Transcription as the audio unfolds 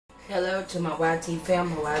Hello to my YT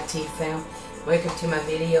fam, Welcome to my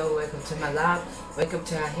video, welcome to my live, welcome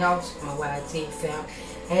to our house, my YT fam.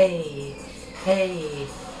 Hey, hey,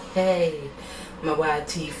 hey, my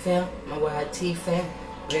YT fam,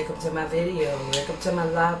 Welcome to my video, welcome to my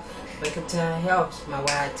live, welcome to our house, my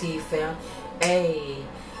YT fam. Hey,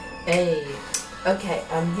 hey. Okay,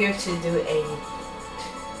 I'm here to do a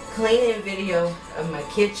cleaning video of my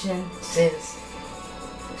kitchen since,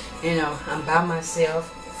 you know, I'm by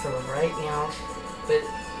myself for right now, but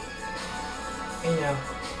you know,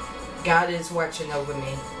 God is watching over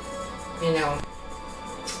me, you know,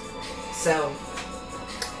 so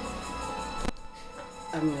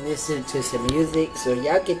I'm listening to some music, so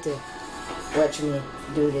y'all get to watch me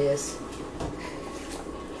do this.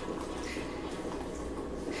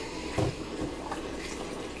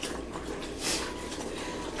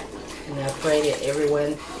 And I pray that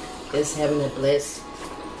everyone is having a blessed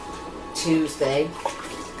Tuesday.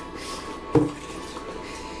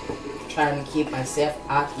 Trying to keep myself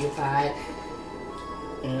occupied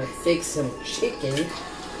and fix some chicken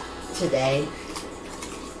today.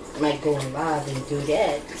 Might go live and do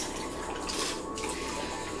that.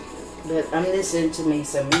 But I'm listening to me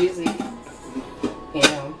some music, you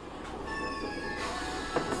know.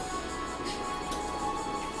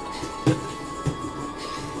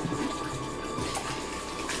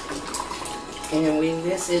 And we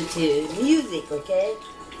listen to music, okay?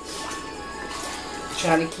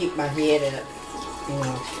 Trying to keep my head up, you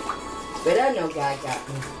know. But I know God got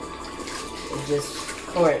me. It's just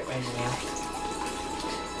quiet right now.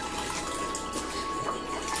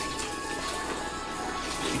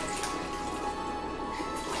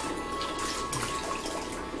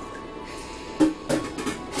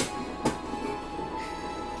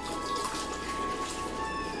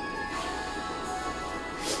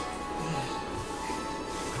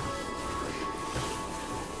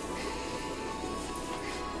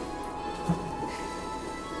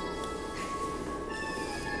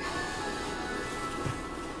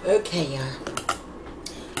 Okay, y'all.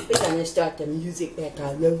 We're gonna start the music back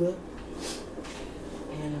all over.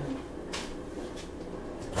 And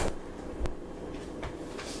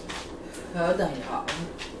hold on, y'all.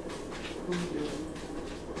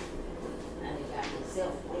 I got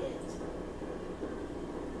myself wet.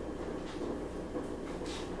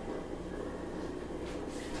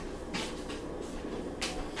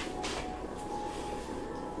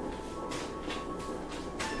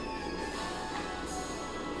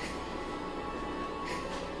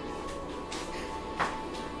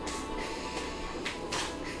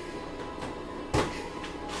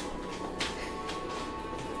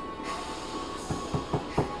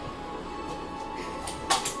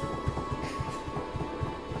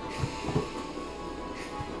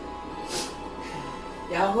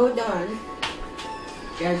 Y'all hold on.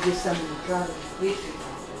 Gotta do something to dry the dishes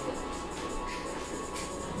off of it.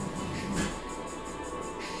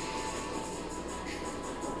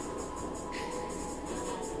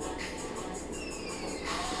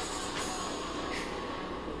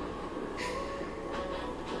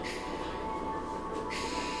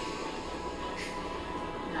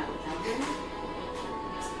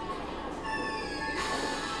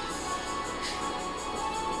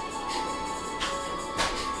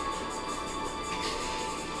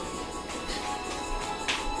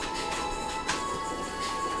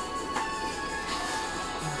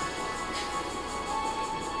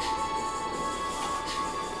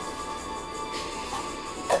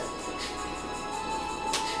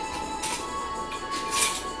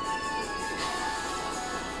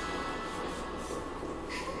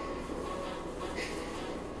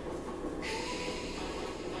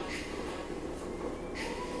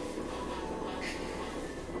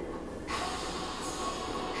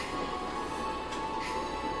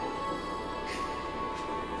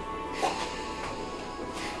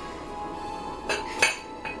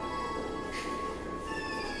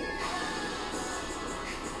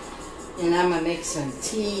 And I'm gonna make some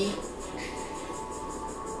tea.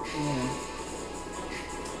 Yeah.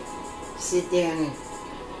 Sit down and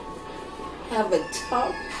have a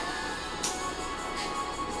talk.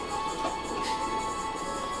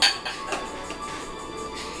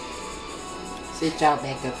 Sit y'all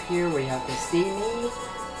back up here where y'all can see me.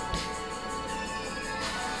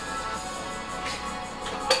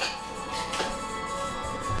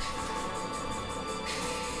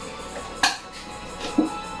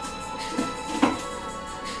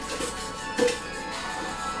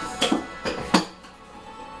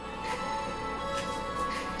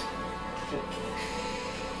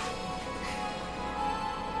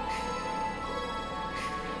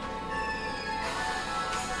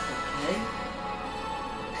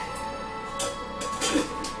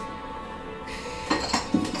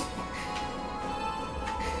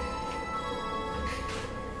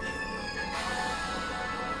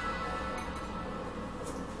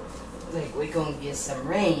 get some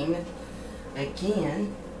rain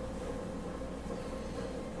again.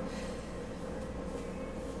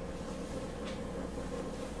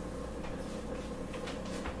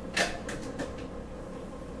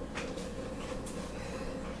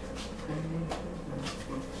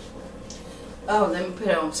 Oh, let me put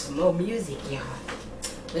on some more music, y'all.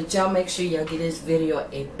 But y'all make sure y'all give this video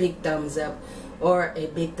a big thumbs up or a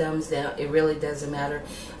big thumbs down. It really doesn't matter.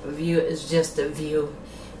 A view is just a view.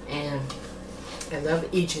 And I love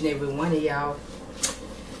each and every one of y'all.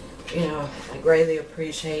 You know, I greatly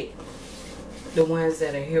appreciate the ones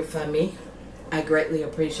that are here for me. I greatly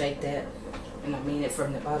appreciate that. And I mean it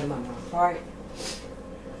from the bottom of my heart.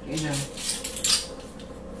 You know,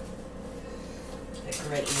 I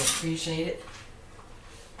greatly appreciate it.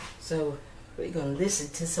 So we're gonna listen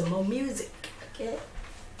to some more music, okay?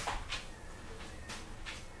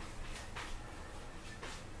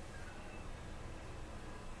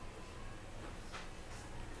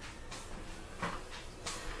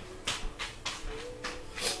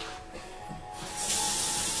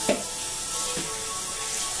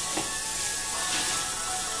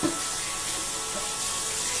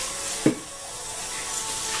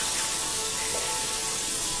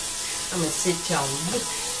 I'm gonna sit y'all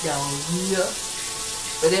down here.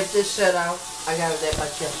 But if this shut off, I gotta let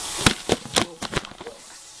myself.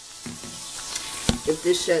 If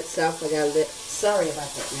this shuts off, I gotta let. Sorry about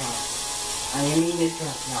that, y'all. I didn't mean to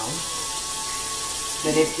drop y'all.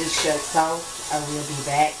 But if this shuts off, I will be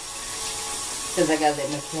back. Because I gotta let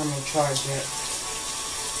my camera charge up.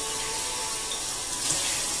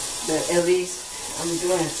 But at least I'm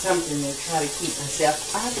doing something to try to keep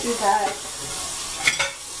myself occupied.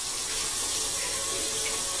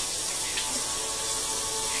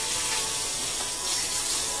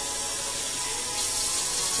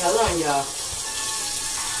 Hold on, y'all.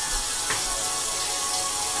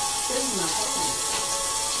 This is my phone.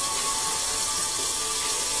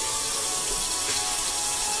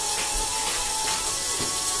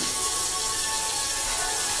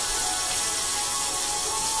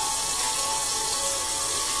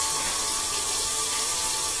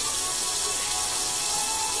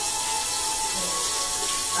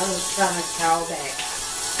 I was trying to call back.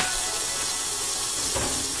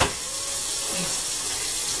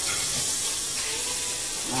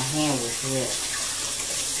 My hand was wet.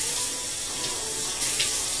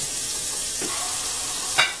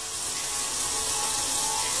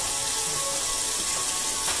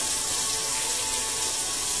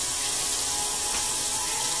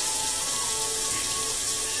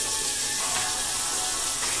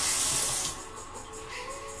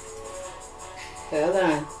 Hold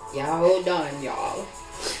on. Y'all hold on, y'all.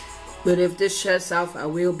 But if this shuts off, I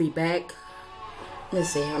will be back. Let's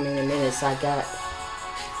see how many minutes I got.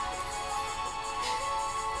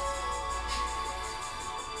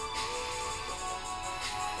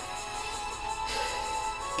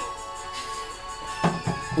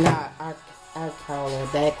 Nah, I'll call her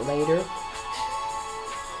back later.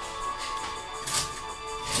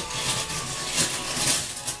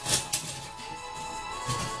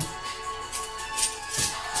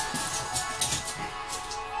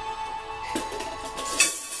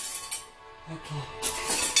 Okay.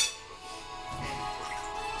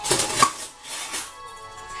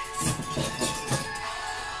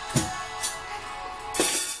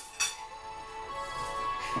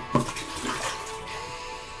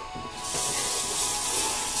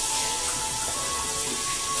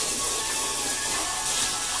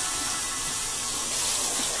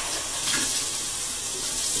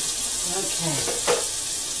 Okay,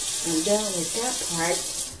 I'm done with that part.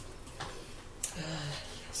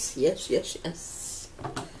 Yes.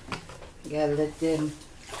 Gotta let them.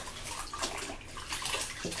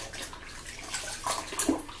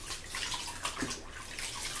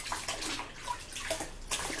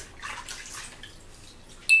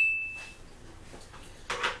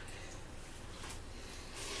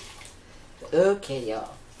 Okay, y'all.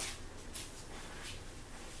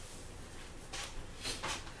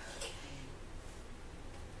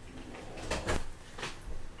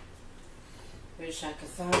 Wish I could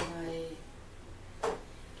find my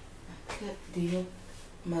cut deal,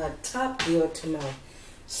 my top deal to my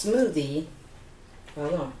smoothie.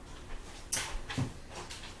 Hold on.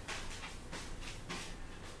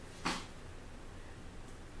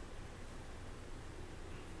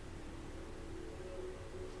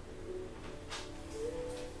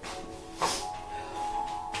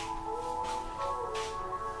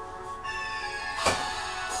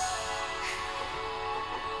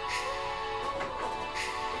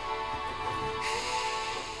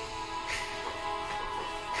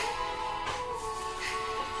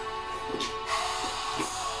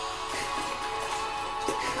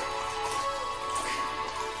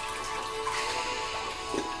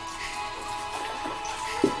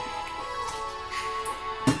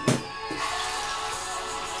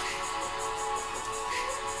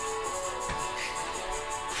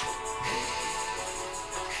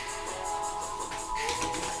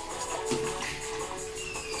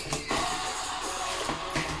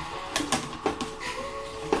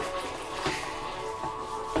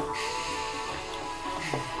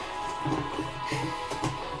 I'm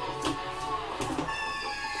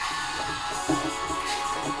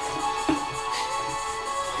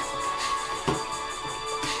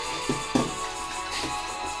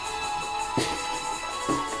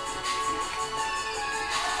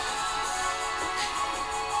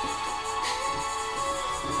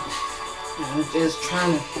just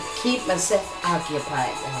trying to keep myself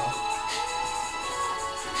occupied, y'all.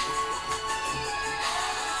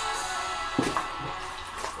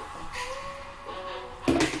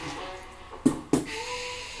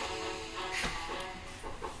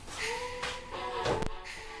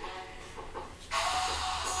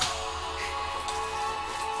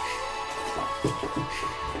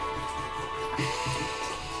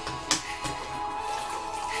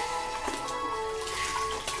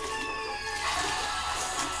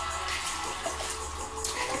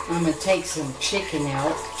 I'm going to take some chicken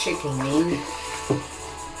out, chicken meat.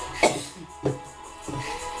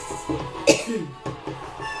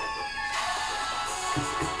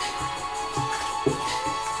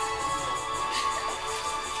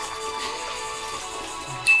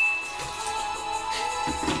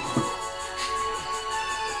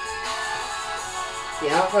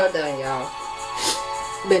 Y'all hold on, y'all.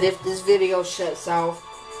 But if this video shuts off,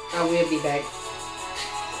 I will be back.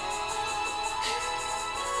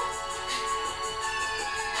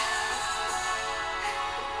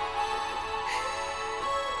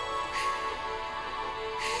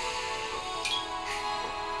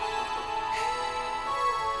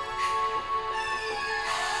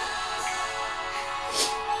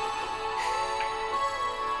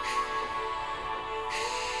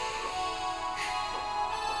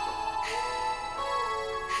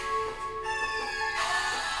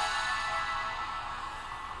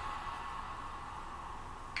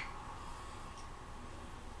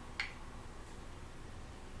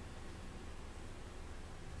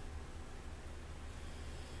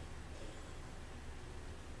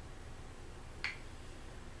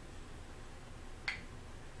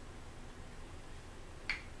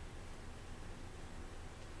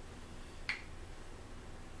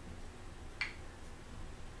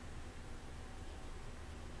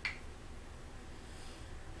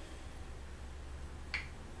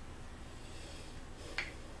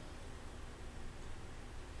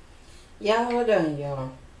 Y'all hold on,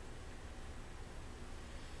 y'all.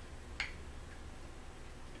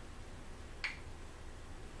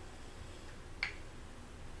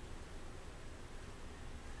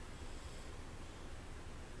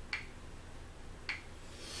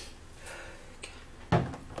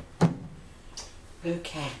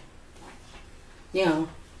 Okay. Now,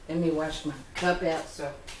 let me wash my cup out so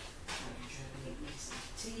I can try to make me some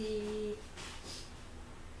tea.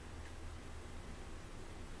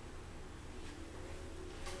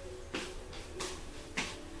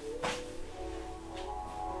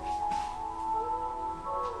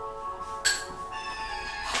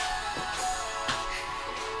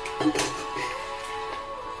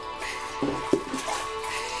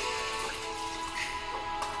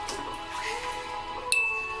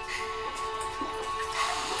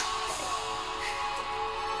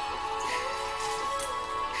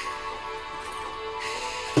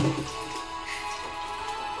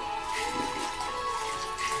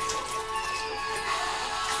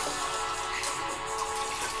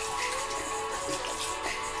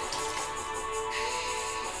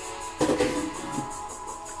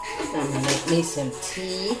 I'm gonna make me some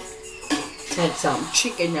tea and some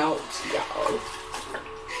chicken out, y'all.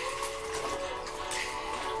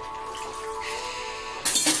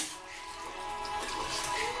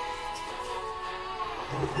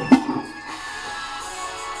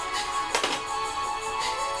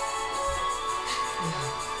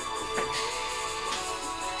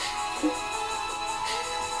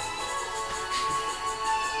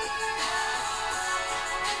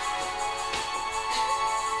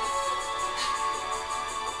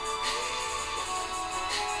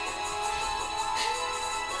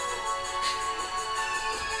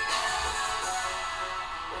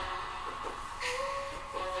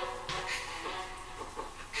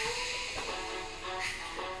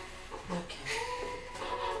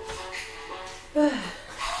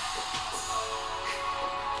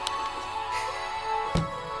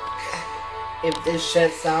 If this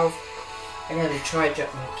shuts off, I gotta charge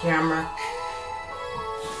up my camera.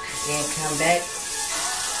 Then come back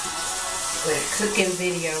with a cooking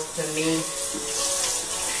video for me.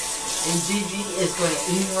 And Gigi is gonna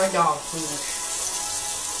eat her dog food.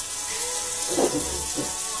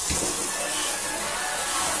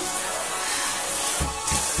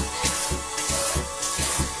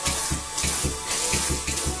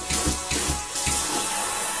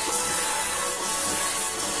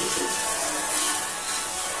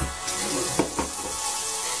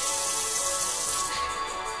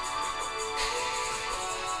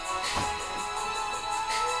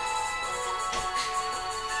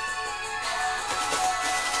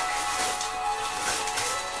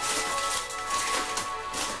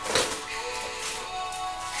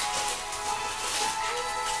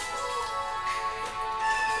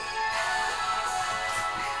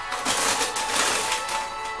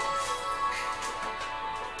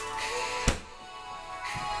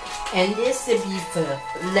 And this will be for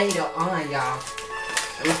later on, y'all.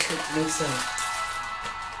 I'm gonna cook me some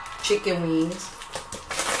chicken wings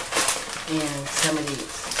and some of these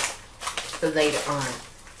for later on.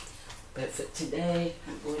 But for today,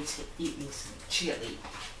 I'm going to eat me some chili.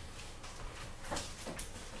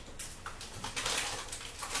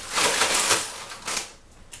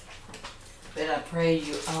 But I pray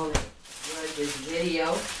you all enjoyed this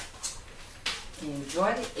video.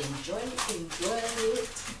 Enjoyed it, enjoyed it, enjoyed it.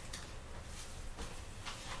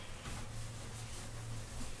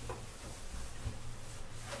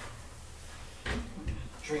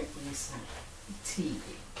 Drink me some tea.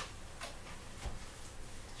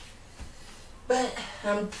 But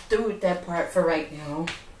I'm through with that part for right now.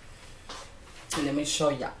 And let me show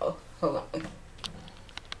y'all. Hold on.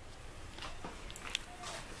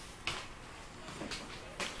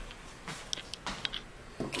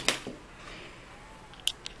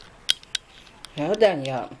 Hold on,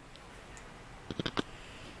 y'all.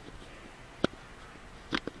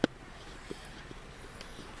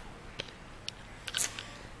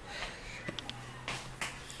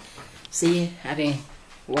 See, I didn't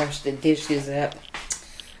wash the dishes up.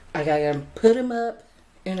 I gotta put them up,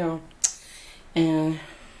 you know, and,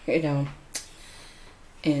 you know,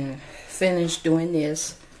 and finish doing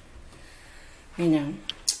this, you know.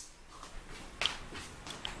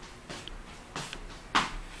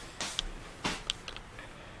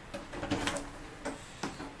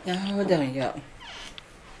 Now, hold on, y'all.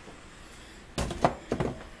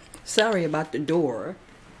 Sorry about the door.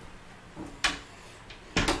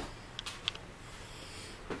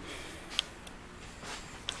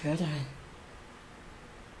 Hold on.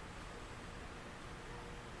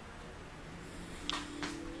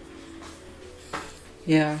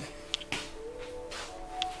 Yeah.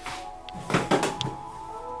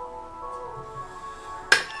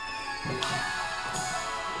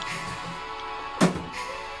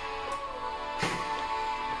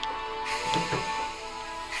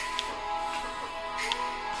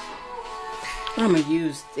 I'm gonna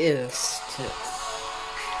use this to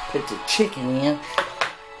put the chicken in.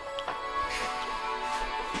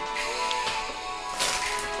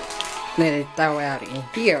 Let it thaw out in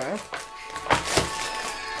here.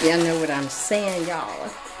 Y'all know what I'm saying, y'all.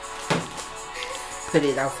 Put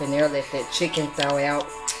it off in there, let that chicken thaw out.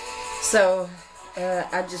 So,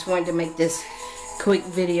 I just wanted to make this quick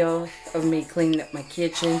video of me cleaning up my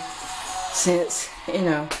kitchen. Since, you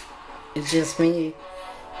know, it's just me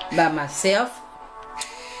by myself.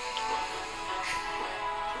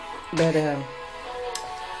 But,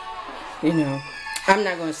 you know, I'm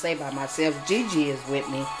not going to say by myself. Gigi is with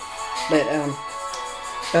me.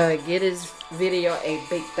 But, get his video a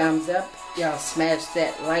big thumbs up. Y'all smash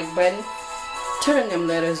that like button. Turn them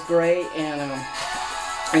letters gray. And,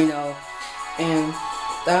 you know, and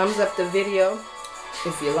thumbs up the video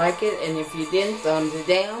if you like it. And if you didn't, thumbs it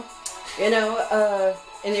down. You know,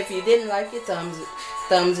 and if you didn't like it, thumbs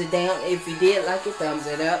it down. If you did like it, thumbs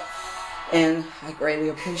it up. And I greatly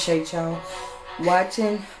appreciate y'all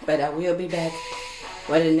watching. But I will be back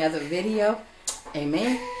with another video.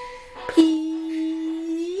 Amen.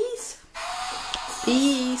 Peace.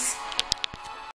 Peace.